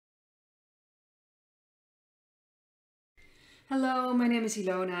Hello, my name is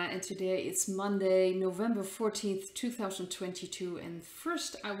Ilona and today it's Monday, November 14th, 2022. And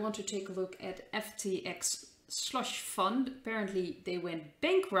first I want to take a look at FTX slush fund. Apparently they went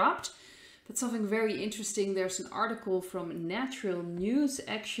bankrupt, but something very interesting. There's an article from Natural News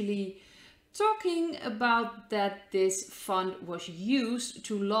actually talking about that this fund was used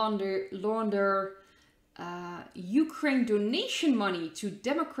to launder Ukraine donation money to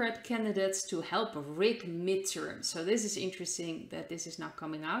Democrat candidates to help rig midterms. So this is interesting that this is now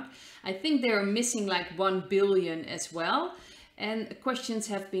coming out. I think they're missing like 1 billion as well. And questions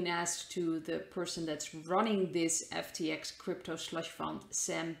have been asked to the person that's running this FTX crypto slush fund,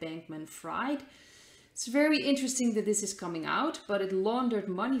 Sam Bankman-Fried. It's very interesting that this is coming out, but it laundered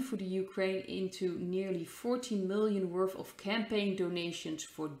money for the Ukraine into nearly 40 million worth of campaign donations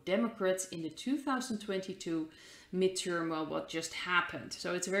for Democrats in the 2022 midterm, well, what just happened.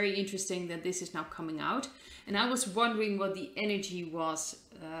 So it's very interesting that this is now coming out. And I was wondering what the energy was,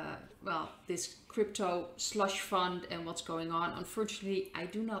 this crypto slush fund and what's going on. Unfortunately, I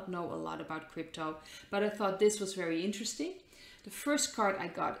do not know a lot about crypto, but I thought this was very interesting. The first card I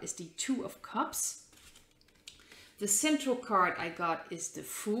got is the Two of Cups. The central card I got is the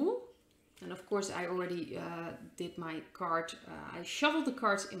Fool. And of course I already did my card. I shuffled the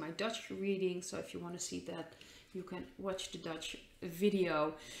cards in my Dutch reading. So if you want to see that, you can watch the Dutch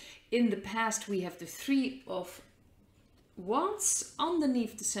video. In the past we have the Three of Wands.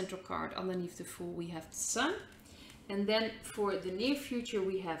 Underneath the central card, underneath the Fool, we have the Sun. And then for the near future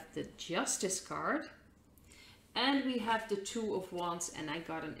we have the Justice card. And we have the Two of Wands, and I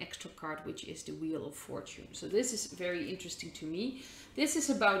got an extra card, which is the Wheel of Fortune. So this is very interesting to me. This is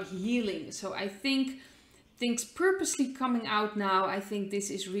about healing. So I think things purposely coming out now. I think this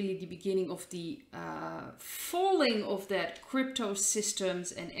is really the beginning of the falling of that crypto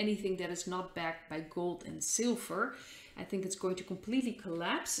systems and anything that is not backed by gold and silver. I think it's going to completely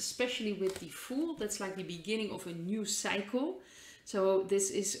collapse, especially with the Fool. That's like the beginning of a new cycle. So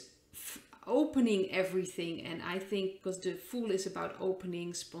this is opening everything, and I think because the Fool is about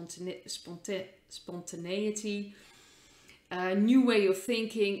opening, spontaneity, new way of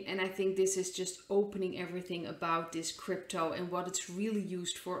thinking, and I think this is just opening everything about this crypto and what it's really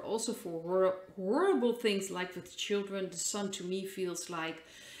used for, also for horrible things like with children. The Sun to me feels like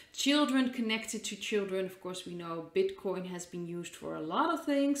children connected to children. Of course we know Bitcoin has been used for a lot of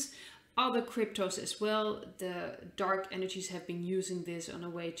things, other cryptos as well. The dark energies have been using this on a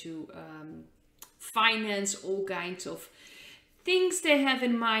way to finance all kinds of things they have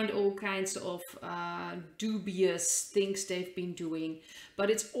in mind, all kinds of dubious things they've been doing, but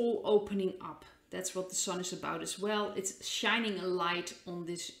it's all opening up. That's what the Sun is about as well. It's shining a light on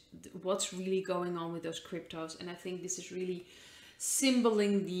this, what's really going on with those cryptos, and I think this is really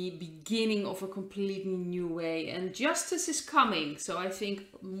symboling the beginning of a completely new way, and justice is coming. So I think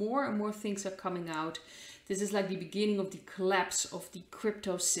more and more things are coming out. This is like the beginning of the collapse of the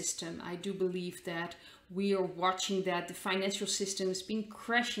crypto system. I do believe that we are watching that. The financial system has been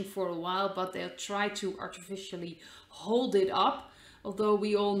crashing for a while, but they'll try to artificially hold it up, although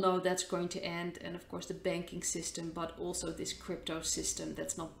we all know that's going to end. And of course the banking system, but also this crypto system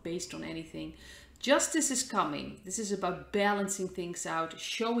that's not based on anything. Justice is coming. This is about balancing things out,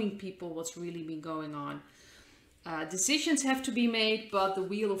 showing people what's really been going on. Decisions have to be made, but the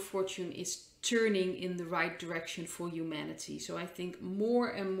Wheel of Fortune is turning in the right direction for humanity. So I think more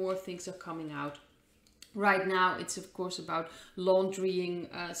and more things are coming out. Right now, it's of course about laundering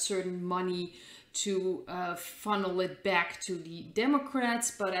certain money to funnel it back to the Democrats.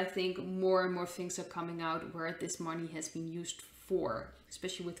 But I think more and more things are coming out where this money has been used for,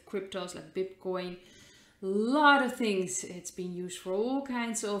 especially with cryptos like Bitcoin. A lot of things. It's been used for all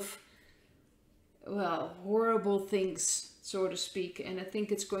kinds of, well, horrible things, so to speak. And I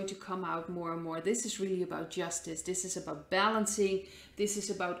think it's going to come out more and more. This is really about justice. This is about balancing. This is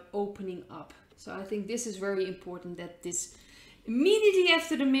about opening up. So I think this is very important, that this immediately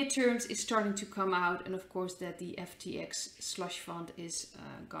after the midterms is starting to come out. And of course that the FTX slush fund is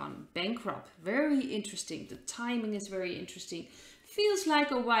gone bankrupt. Very interesting. The timing is very interesting. Feels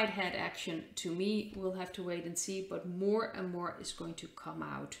like a white hat action to me. We'll have to wait and see, but more and more is going to come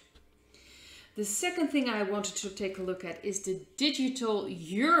out. The second thing I wanted to take a look at is the digital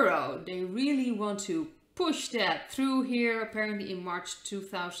euro. They really want to push that through here. Apparently in March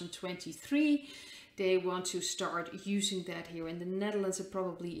 2023, they want to start using that here in the Netherlands and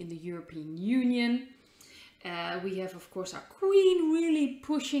probably in the European Union. We have, of course, our Queen really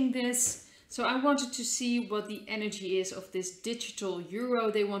pushing this. So I wanted to see what the energy is of this digital euro.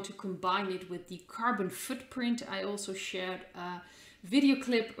 They want to combine it with the carbon footprint. I also shared a video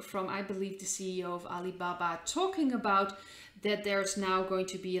clip from, I believe, the CEO of Alibaba, talking about that there's now going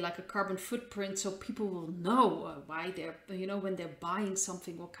to be like a carbon footprint, so people will know why they're, you know, when they're buying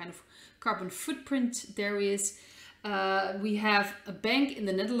something, what kind of carbon footprint there is. We have a bank in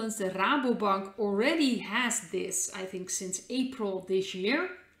the Netherlands, the Rabobank, already has this, I think, since April this year.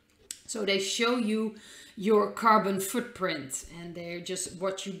 So they show you your carbon footprint, and they're just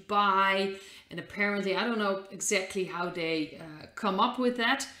what you buy. And apparently, I don't know exactly how they come up with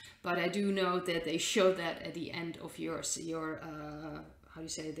that, but I do know that they show that at the end of your how do you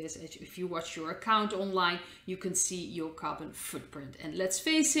say this? If you watch your account online, you can see your carbon footprint. And let's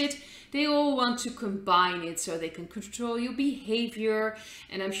face it, they all want to combine it so they can control your behavior.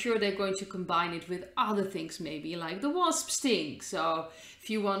 And I'm sure they're going to combine it with other things, maybe like the wasp sting. So if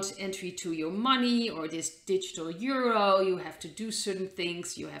you want entry to your money or this digital euro, you have to do certain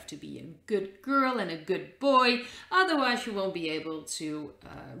things. You have to be a good girl and a good boy. Otherwise, you won't be able to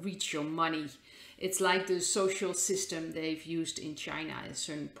reach your money. It's like the social system they've used in China in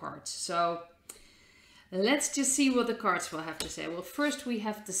certain parts. So let's just see what the cards will have to say. Well, first we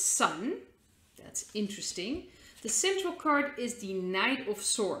have the Sun. That's interesting. The central card is the Knight of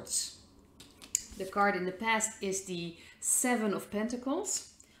Swords. The card in the past is the Seven of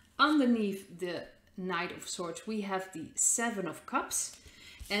Pentacles. Underneath the Knight of Swords, we have the Seven of Cups.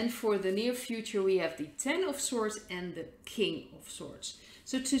 And for the near future, we have the Ten of Swords and the King of Swords.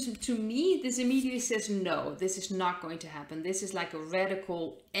 So to me, this immediately says, no, this is not going to happen. This is like a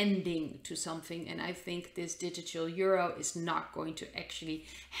radical ending to something. And I think this digital euro is not going to actually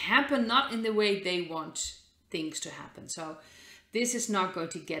happen, not in the way they want things to happen. So this is not going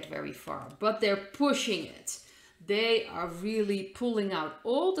to get very far, but they're pushing it. They are really pulling out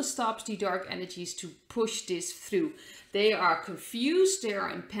all the stops, the dark energies, to push this through. They are confused, they are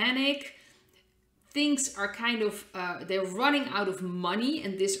in panic. Things are kind of, they're running out of money,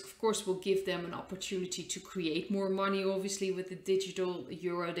 and this of course will give them an opportunity to create more money. Obviously with the digital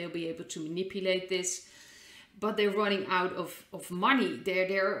euro, they'll be able to manipulate this, but they're running out of money.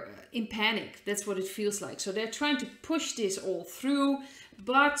 They're in panic. That's what it feels like. So they're trying to push this all through,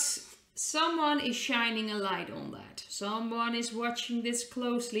 but someone is shining a light on that. Someone is watching this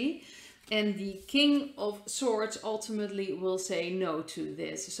closely. And the King of Swords ultimately will say no to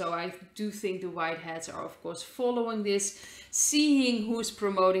this. So I do think the white hats are, of course, following this, seeing who's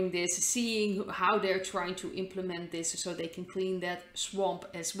promoting this, seeing how they're trying to implement this so they can clean that swamp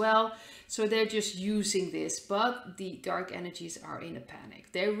as well. So they're just using this, but the dark energies are in a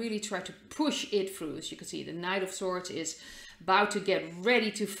panic. They really try to push it through. As you can see, the Knight of Swords is about to get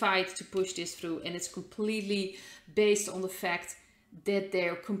ready to fight to push this through. And it's completely based on the fact that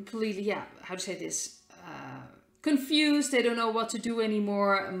they're completely, how to say this, confused. They don't know what to do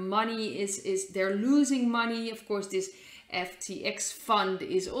anymore. Money is they're losing money. Of course, this FTX fund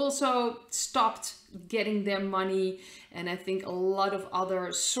is also stopped getting their money. And I think a lot of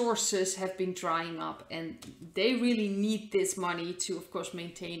other sources have been drying up, and they really need this money to, of course,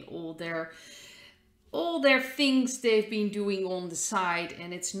 maintain all their things they've been doing on the side,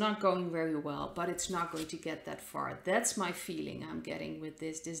 and it's not going very well, but it's not going to get that far. That's my feeling I'm getting with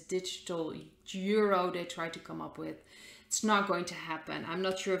this digital euro they try to come up with. It's not going to happen. I'm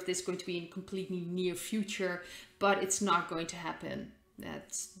not sure if this is going to be in completely near future, but it's not going to happen.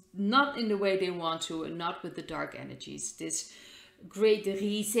 That's not in the way they want to, and not with the dark energies. This great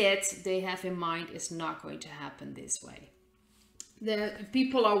reset they have in mind is not going to happen this way. The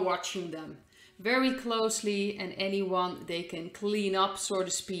people are watching them very closely, and anyone they can clean up, so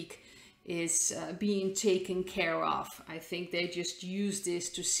to speak, is being taken care of. I think they just use this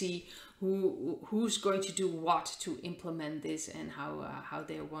to see who's going to do what to implement this, and how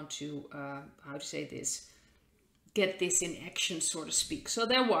they want to, how to say this, get this in action, so to speak. So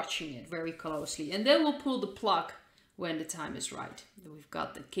they're watching it very closely, and they will pull the plug when the time is right. We've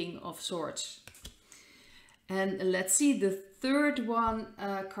got the King of Swords. And let's see, the third one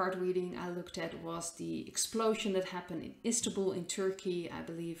card reading I looked at was the explosion that happened in Istanbul in Turkey. I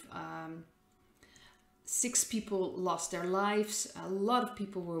believe 6 people lost their lives. A lot of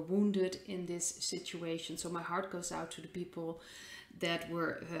people were wounded in this situation. So my heart goes out to the people that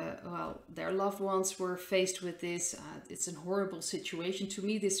were, well, their loved ones were faced with this. It's a horrible situation. To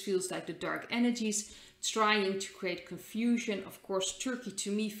me, this feels like the dark energies trying to create confusion. Of course, Turkey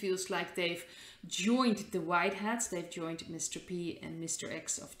to me feels like they've joined the white hats. They've joined Mr. P and Mr.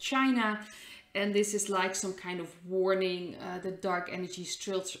 X of China. And this is like some kind of warning. The dark energies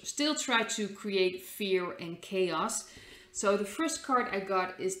still try to create fear and chaos. So the first card I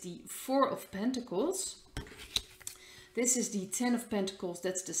got is the Four of Pentacles. This is the Ten of Pentacles.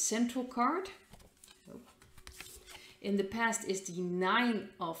 That's the central card. in the past is the Nine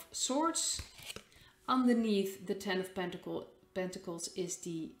of Swords. Underneath the Ten of Pentacles is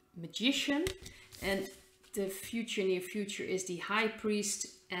the Magician. And the future, near future, is the High Priest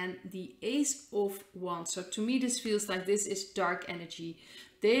and the Ace of Wands. So to me, this feels like this is dark energy.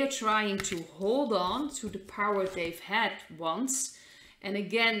 They are trying to hold on to the power they've had once. And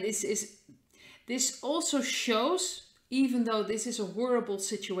again, this also shows, even though this is a horrible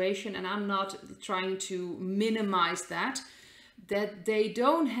situation, and I'm not trying to minimize that they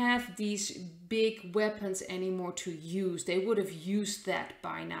don't have these big weapons anymore to use. They would have used that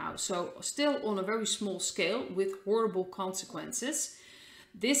by now. So still on a very small scale with horrible consequences.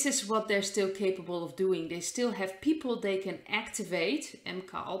 This is what they're still capable of doing. They still have people they can activate,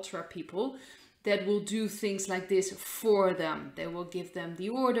 MK Ultra people, that will do things like this for them. They will give them the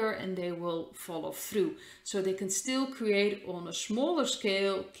order and they will follow through. So they can still create on a smaller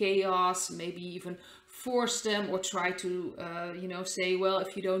scale chaos, maybe even force them or try to, say, well,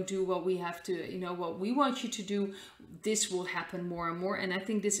 if you don't do what we have to, what we want you to do, this will happen more and more. And I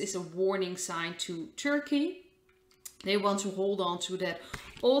think this is a warning sign to Turkey. They want to hold on to that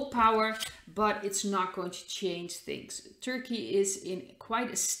old power, but it's not going to change things. Turkey is in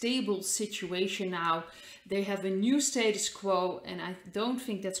quite a stable situation now. They have a new status quo, and I don't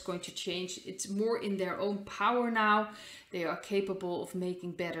think that's going to change. It's more in their own power now. They are capable of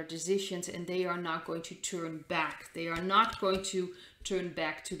making better decisions, and they are not going to turn back. They are not going to turn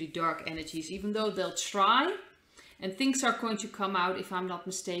back to the dark energies, even though they'll try. And things are going to come out, if I'm not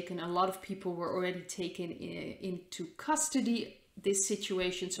mistaken. A lot of people were already taken into custody this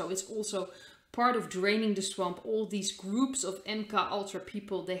situation. So it's also part of draining the swamp. All these groups of MK Ultra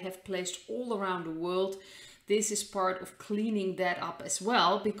people they have placed all around the world. This is part of cleaning that up as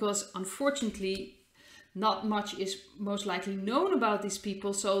well. Because unfortunately, not much is most likely known about these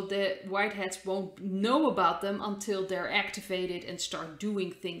people. So the white hats won't know about them until they're activated and start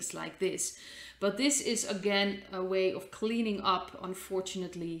doing things like this. But this is again a way of cleaning up.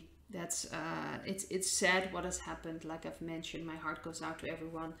 Unfortunately, that's it's sad what has happened. Like I've mentioned, my heart goes out to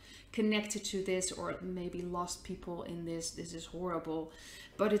everyone connected to this or maybe lost people in this. This is horrible.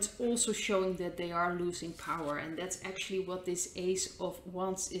 But it's also showing that they are losing power. And that's actually what this Ace of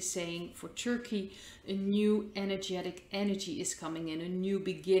Wands is saying for Turkey. A new energetic energy is coming in, a new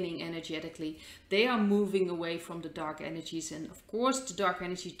beginning energetically. They are moving away from the dark energies. And of course, the dark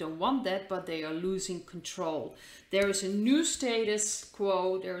energies don't want that, but they are losing control. There is a new status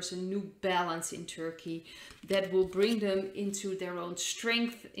quo. There is a new balance in Turkey that will bring them into their own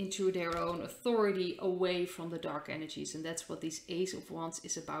strength, into their own authority, away from the dark energies. And that's what this Ace of Wands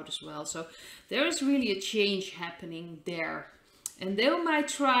is about as well. So there is really a change happening there. And they might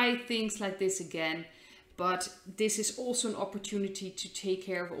try things like this again. But this is also an opportunity to take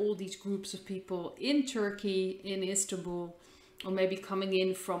care of all these groups of people in Turkey, in Istanbul, or maybe coming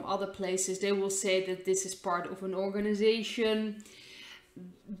in from other places. They will say that this is part of an organization.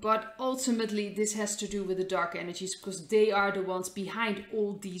 But ultimately, this has to do with the dark energies because they are the ones behind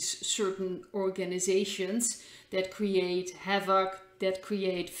all these certain organizations that create havoc, that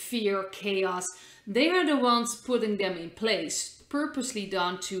create fear, chaos. They are the ones putting them in place, purposely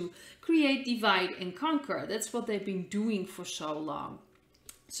done to create, divide and conquer. That's what they've been doing for so long.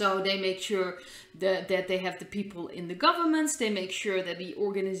 So they make sure that they have the people in the governments. They make sure that the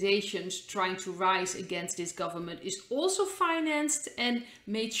organizations trying to rise against this government is also financed and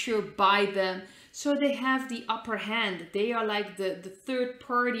made sure by them. So they have the upper hand. They are like the third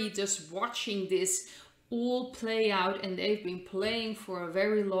party just watching this all play out, and they've been playing for a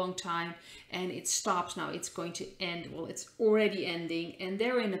very long time, and it stops now. It's going to end. Well, it's already ending, and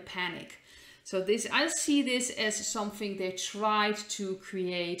they're in a panic. So this, I see this as something they tried to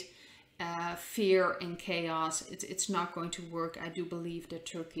create fear and chaos. It's not going to work. I do believe that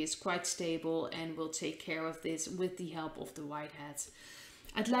Turkey is quite stable and will take care of this with the help of the white hats.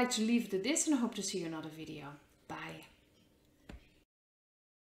 I'd like to leave it at this, and I hope to see you in another video.